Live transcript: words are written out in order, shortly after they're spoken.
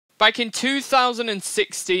Back in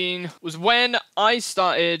 2016 was when I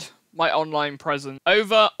started my online presence.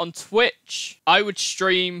 Over on Twitch, I would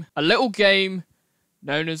stream a little game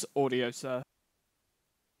known as Audiosurf.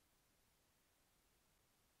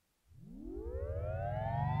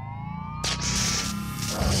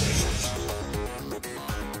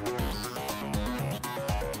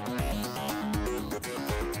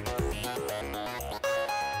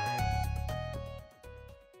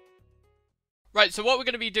 Right, so what we're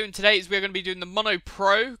going to be doing today is we're going to be doing the Mono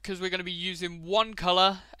Pro, because we're going to be using one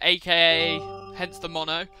colour, aka, hence the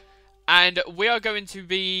Mono. And we are going to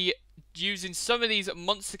be using some of these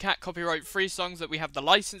Monster Cat copyright free songs that we have the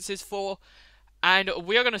licenses for. And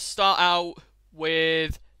we are going to start out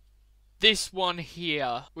with this one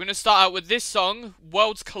here. We're going to start out with this song,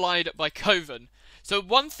 Worlds Collide by Coven. So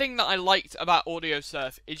one thing that I liked about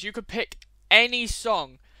Audiosurf is you could pick any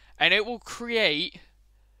song and it will create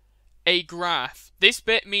a graph. This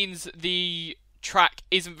bit means the track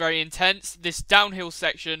isn't very intense. This downhill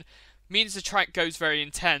section means the track goes very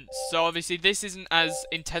intense. So obviously this isn't as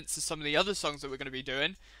intense as some of the other songs that we're going to be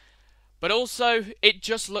doing. But also, it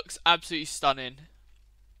just looks absolutely stunning.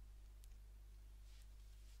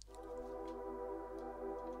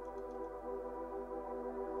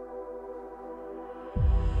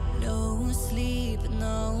 No sleep,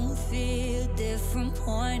 no fear, different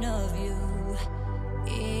point of view.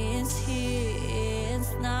 It's here,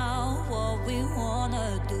 it's now what we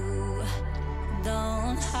wanna do.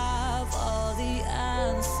 Don't have all the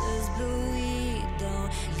answers, but we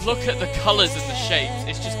don't. Look at the colours and the shapes,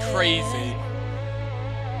 it's just crazy.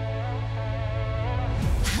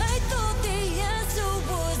 I thought the answer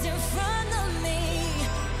was in front of me,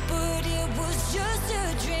 but it was just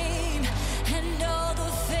a dream, and all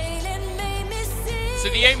the failing made me see. So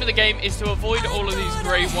the aim of the game is to avoid all of these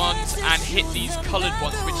grey ones and hit these coloured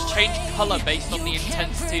ones, which change colour based on the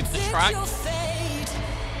intensity of the track.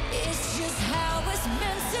 It's just how it's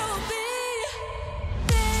meant to be.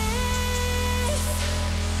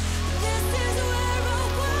 This is where I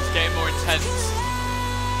want. It's getting more intense.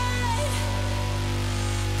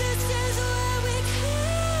 This is where we come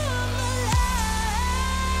alive.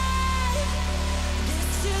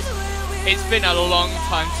 This is where we. It's been a long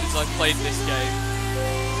time since I played this game.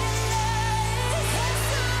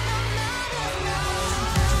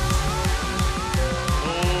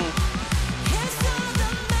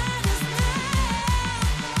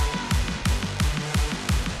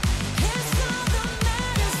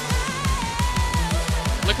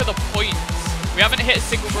 Look at the points. We haven't hit a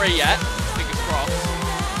single grey yet. Fingers crossed.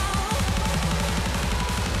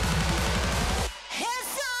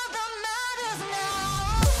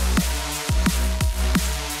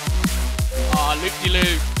 Ah,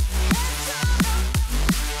 loop-de-loop.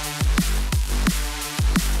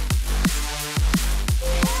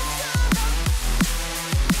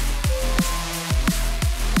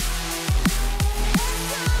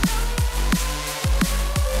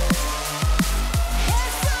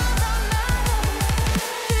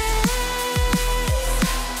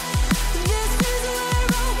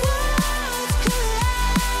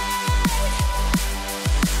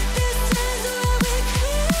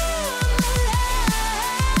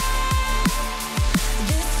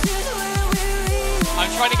 I'm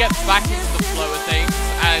trying to get back into the flow of things,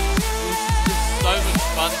 and this is just so much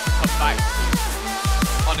fun to come back to,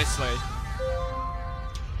 honestly.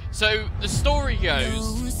 So, the story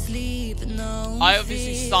goes, I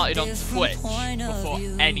obviously started on Twitch before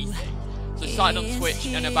anything. So I started on Twitch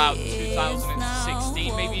in about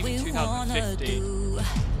 2016, maybe even 2015.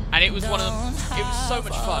 And it was one of them, it was so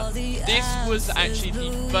much fun. This was actually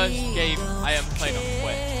the first game I ever played on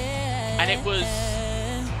Twitch. And it was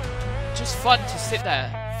just fun to sit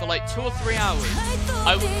there for like 2 or 3 hours.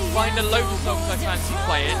 I would find a load of songs I fancy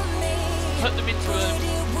playing, put them into a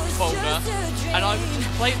folder, and I would just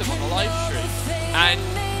play them on a live stream. And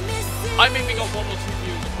I maybe got 1 or 2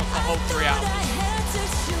 views across the whole 3 hours,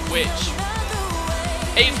 which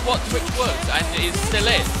is what Twitch was and it still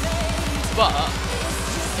is. But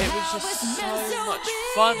it was just so much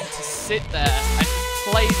fun to sit there and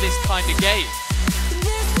play this kind of game.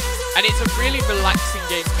 And it's a really relaxing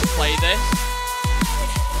game to play this.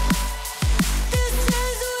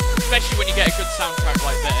 Especially when you get a good soundtrack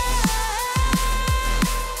like this.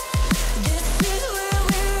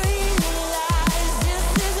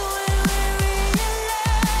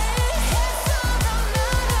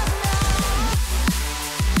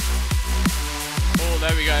 Oh,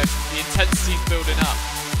 there we go. The intensity's building up.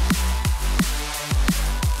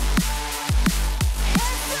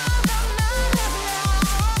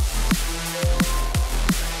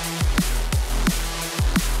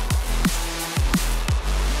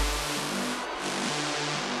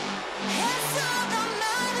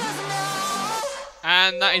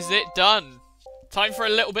 And that is it, done. Time for a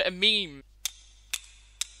little bit of meme.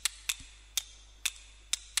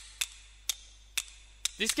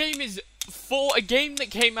 This game is, for a game that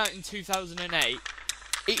came out in 2008,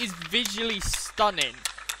 it is visually stunning.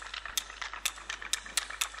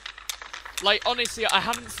 Like, honestly, I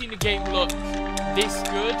haven't seen a game look this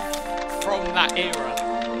good from that era.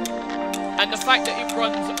 And the fact that it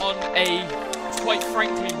runs on a, quite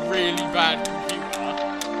frankly, really bad computer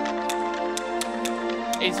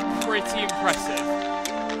is pretty impressive.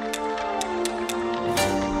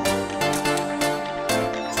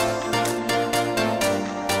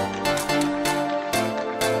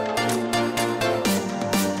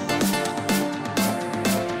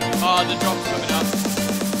 Ah, the drop's coming up.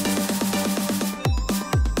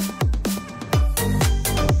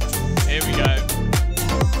 Here we go.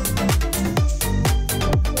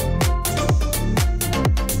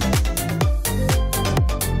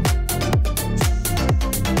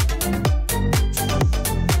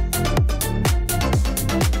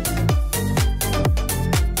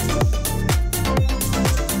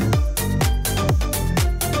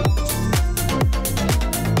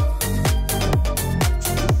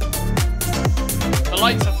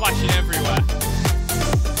 Lights are flashing everywhere.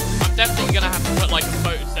 I'm definitely going to have to put like a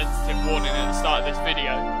photosensitive warning at the start of this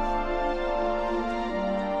video.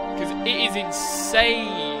 Because it is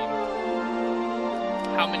insane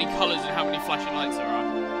how many colours and how many flashing lights there are.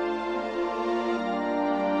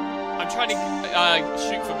 I'm trying to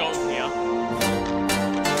shoot for gold here.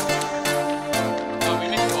 Oh, we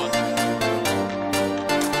missed one.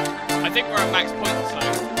 I think we're at max points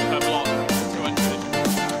though, per block. 200.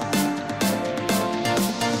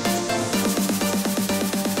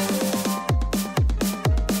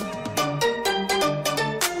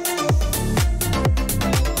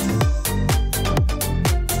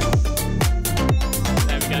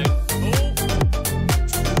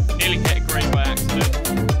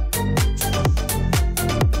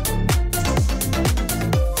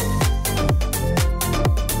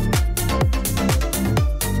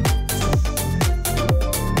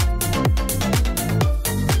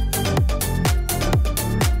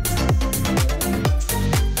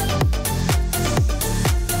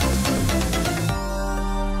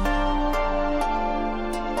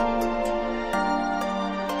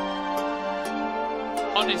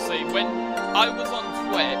 Honestly, when I was on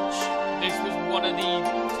Twitch, this was one of the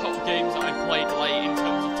top games that I played, like, in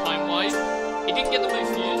terms of time-wise. It didn't get the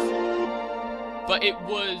most views, but it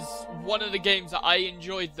was one of the games that I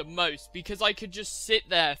enjoyed the most, because I could just sit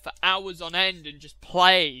there for hours on end and just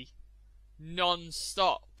play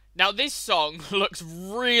non-stop. Now, this song looks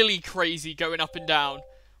really crazy going up and down.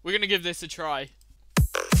 We're going to give this a try.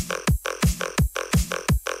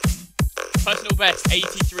 Personal best,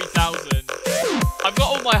 83,000. I've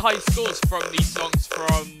got all my high scores from these songs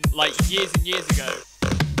from, like, years and years ago.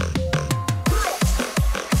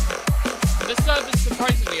 The servers,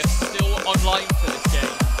 surprisingly, are still online for this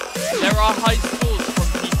game. There are high scores from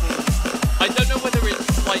people. I don't know whether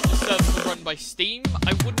it's, like, the servers are run by Steam.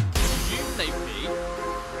 I wouldn't presume they would be.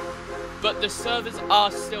 But the servers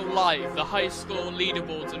are still live. The high score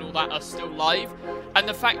leaderboards and all that are still live. And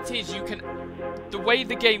the fact is, you can... The way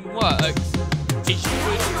the game works is you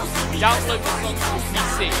would download the song to your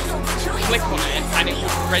PC, click on it, and it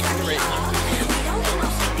would render it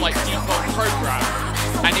using like default program,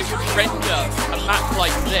 and it would render a map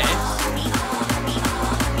like this.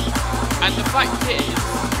 And the fact is,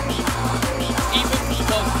 even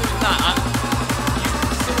while doing that, you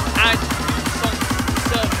can still add new songs to the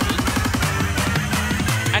servers,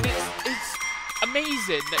 and it's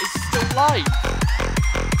amazing that it's still live.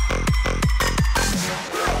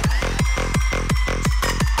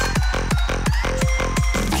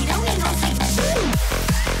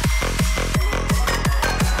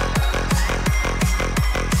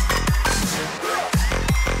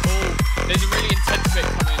 There's a really intense bit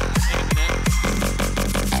coming in a minute.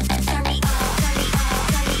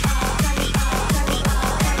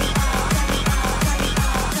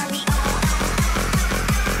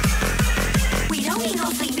 We don't need no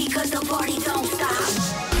sleep because the party don't stop.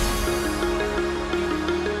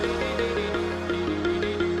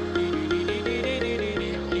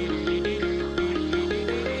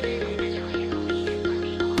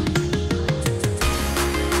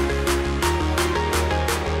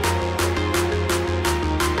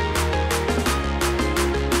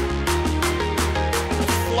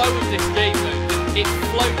 Of this game though, it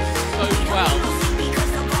floats so well,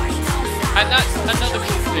 and that's another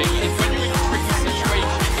cool thing, is when you're in tricky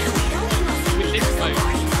situations with this mode,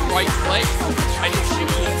 right click and you shoot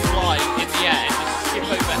and fly in the air and just skip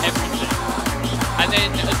over everything. And then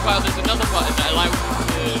as well there's another button that allows you to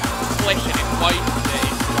widens it,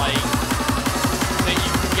 it's like that you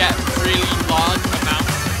can get really large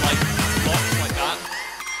amounts of like blocks like that.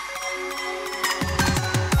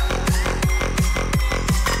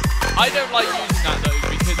 I don't like using that though,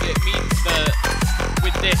 because it means that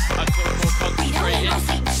with this I'm sort of more concentrated.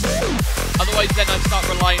 Otherwise then I start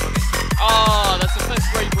relying on it. Ah, that's the first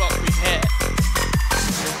grey block we've hit.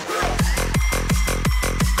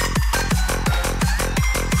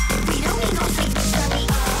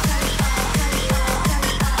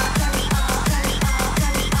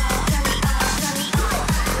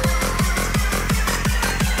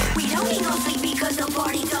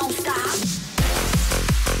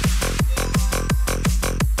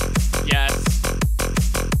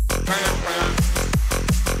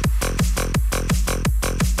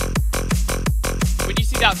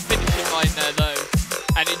 That finishing line there though,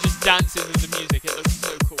 and it just dances with the music, it looks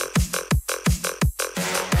so cool.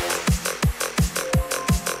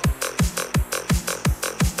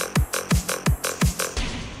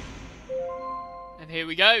 And here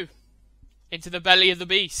we go, into the belly of the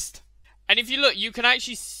beast. And if you look, you can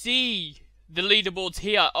actually see the leaderboards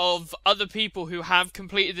here of other people who have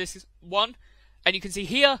completed this one, and you can see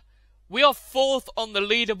here, we are 4th on the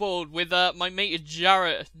leaderboard with my mate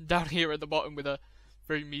Jarrett down here at the bottom with a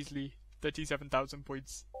very measly 37,000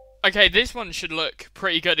 points. Okay, this one should look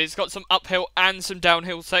pretty good. It's got some uphill and some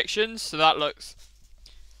downhill sections, so that looks...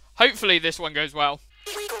 Hopefully this one goes well.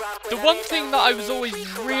 The one thing that I was always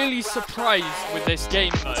really surprised with this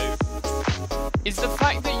game, though, is the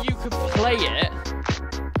fact that you could play it.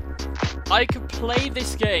 I could play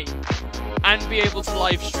this game and be able to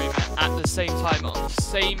live stream it at the same time on the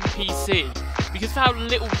same PC, because of how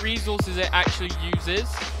little resources it actually uses.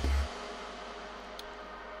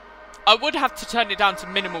 I would have to turn it down to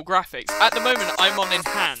minimal graphics. At the moment, I'm on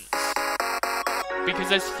enhanced, because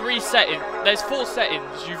there's 4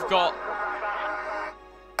 settings. You've got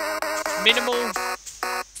minimal,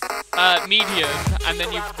 medium, and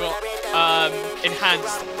then you've got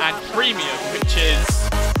enhanced and premium, which is,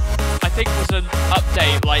 I think, was an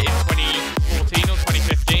update like in 2014 or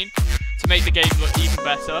 2015 to make the game look even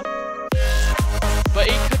better. But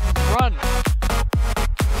it could run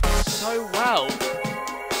so well.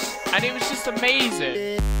 And it was just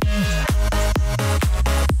amazing.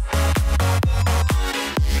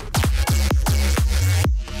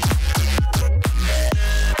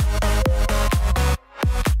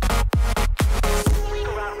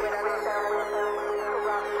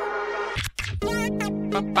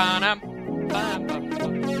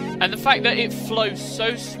 And the fact that it flows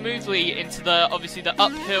so smoothly into the, obviously the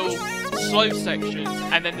uphill slow sections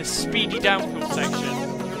and then the speedy downhill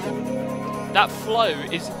section. That flow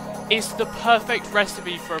is the perfect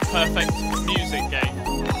recipe for a perfect music game.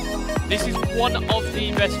 This is one of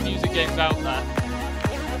the best music games out there.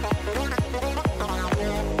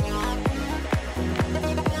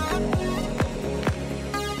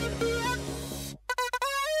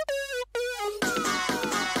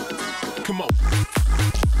 Come on.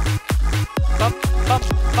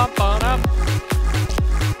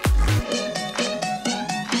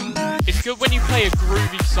 It's good when you play a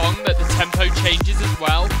groovy song that the tempo changes as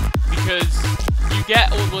well, because you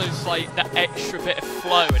get all those, like, that extra bit of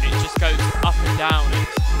flow and it just goes up and down.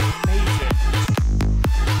 It's amazing.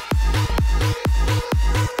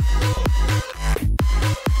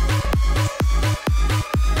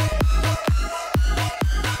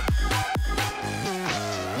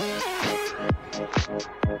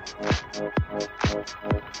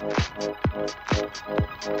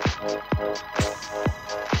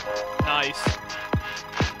 Nice.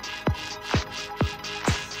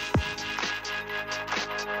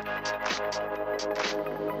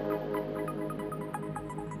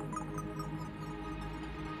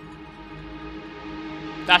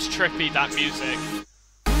 That's trippy, that music.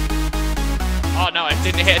 Oh no, I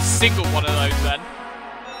didn't hit a single one of those then.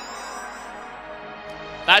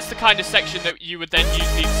 That's the kind of section that you would then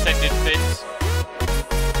use the extended bits.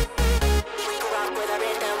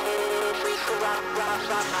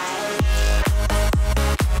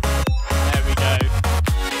 There we go.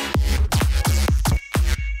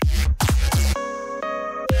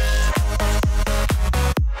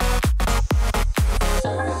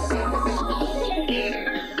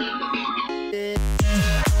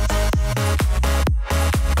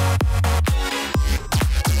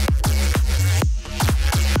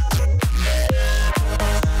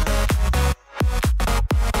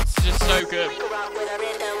 Good.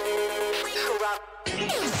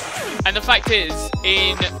 And the fact is,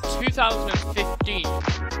 in 2015,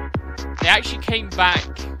 they actually came back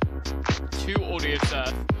to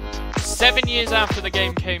Audiosurf 7 years after the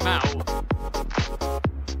game came out,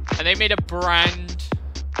 And they made a brand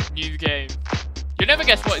new game. You'll never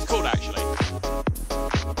guess what it's called, actually.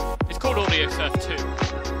 It's called Audiosurf 2.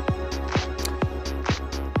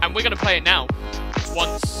 And we're going to play it now,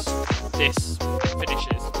 once this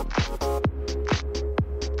finishes.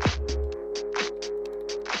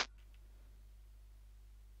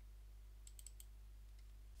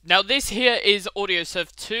 Now this here is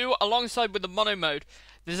Audiosurf 2, alongside with the mono mode.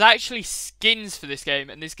 There's actually skins for this game,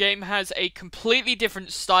 and this game has a completely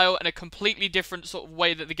different style and a completely different sort of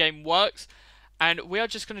way that the game works. And we are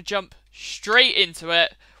just going to jump straight into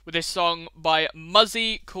it with this song by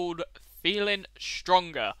Muzzy called Feeling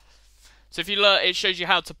Stronger. So if you look, it shows you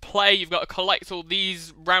how to play. You've got to collect all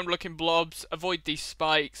these round looking blobs, avoid these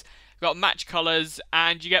spikes. You've got to match colours,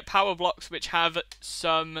 and you get power blocks which have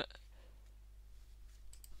some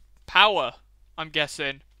power, I'm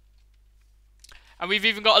guessing. And we've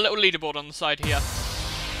even got a little leaderboard on the side here.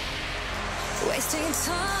 Wasting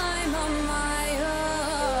time on my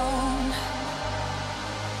own.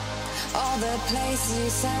 All the places you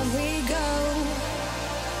said we go.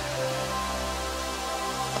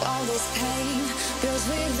 All this pain builds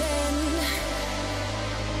within.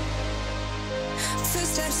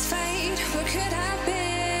 Footsteps fade, what could have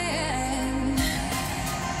been?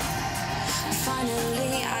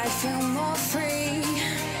 Finally I feel more free.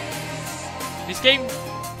 This game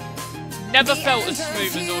never felt as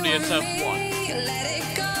smooth as Audiosurf 1,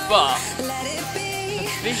 but the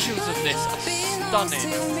visuals of this are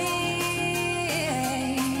stunning.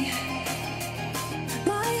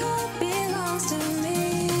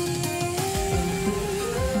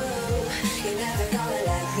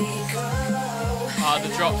 Ah, the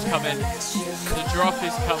drop's coming. The drop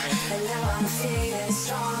is coming.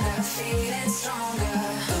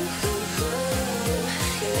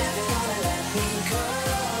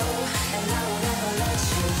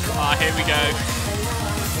 Ah, here we go.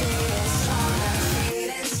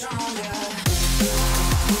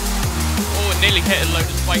 Oh, it nearly hit a load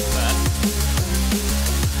of spikes there.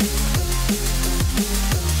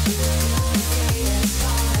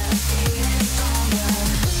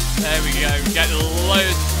 There we go. We get loads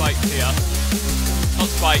of spikes here. Not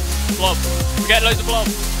spikes, blobs. We get loads of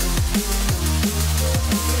blobs.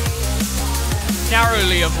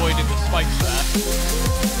 Narrowly avoided the spikes there.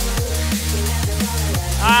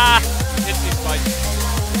 Ah! Hit these spikes.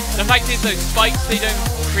 The fact is, those spikes, they don't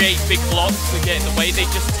create big blocks that get in the way. They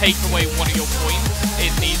just take away one of your points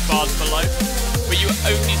in these bars below. But you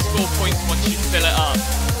only score points once you fill it up.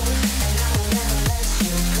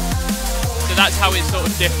 So that's how it sort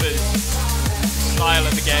of differs. Style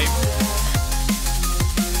of the game.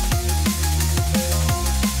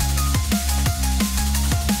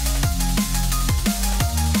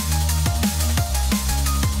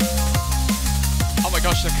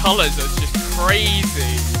 Gosh, the colours are just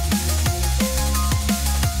crazy.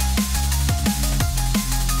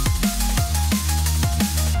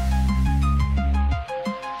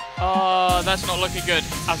 Oh, that's not looking good.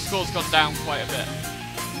 Our score's gone down quite a bit.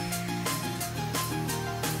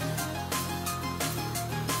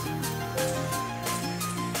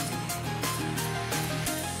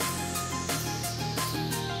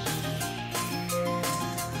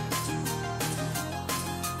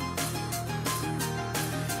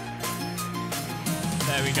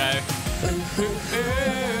 There we go.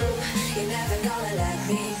 You're never gonna let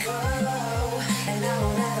me go, and I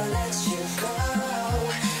will never let you go.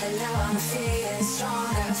 And now I'm feeling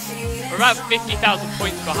stronger, feeling We're about 50,000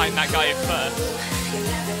 points behind that guy in first. You're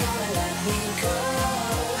never gonna let me go,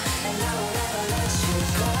 and I will never let you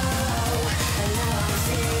go. And now I'm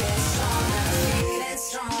feeling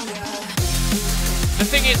stronger. The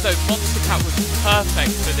thing is though, Monster Cat was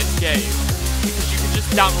perfect for this game because you could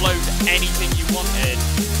just download anything you wanted.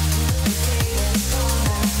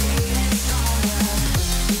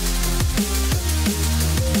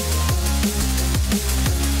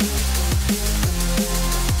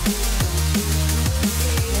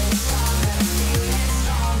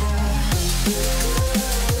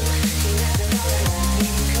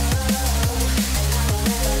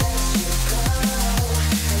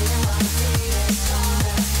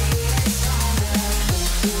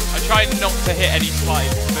 Try not to hit any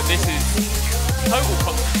spikes, but this is total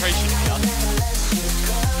concentration here.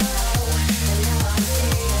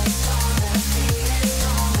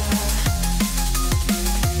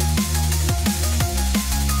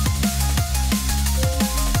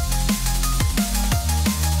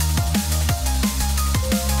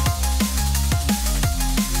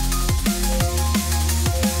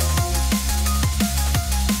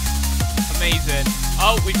 Amazing.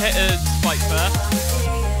 Oh, we've hit a spike there.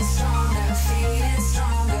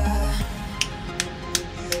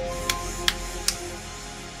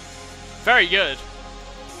 Very good.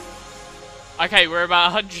 Okay, we're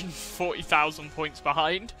about 140,000 points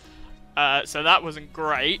behind. So that wasn't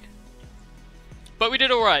great. But we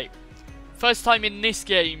did alright. First time in this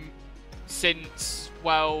game since,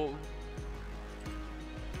 well,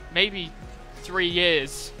 maybe 3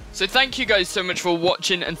 years. So thank you guys so much for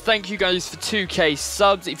watching, and thank you guys for 2K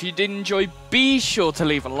subs. If you did enjoy, be sure to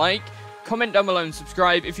leave a like, comment down below and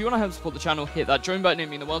subscribe. If you want to help support the channel, hit that join button,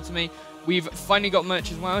 it'd mean the world to me. We've finally got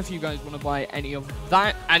merch as well if you guys want to buy any of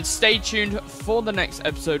that. And stay tuned for the next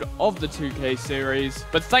episode of the 2K series.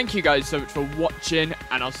 But thank you guys so much for watching,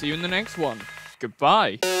 and I'll see you in the next one.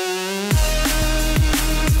 Goodbye.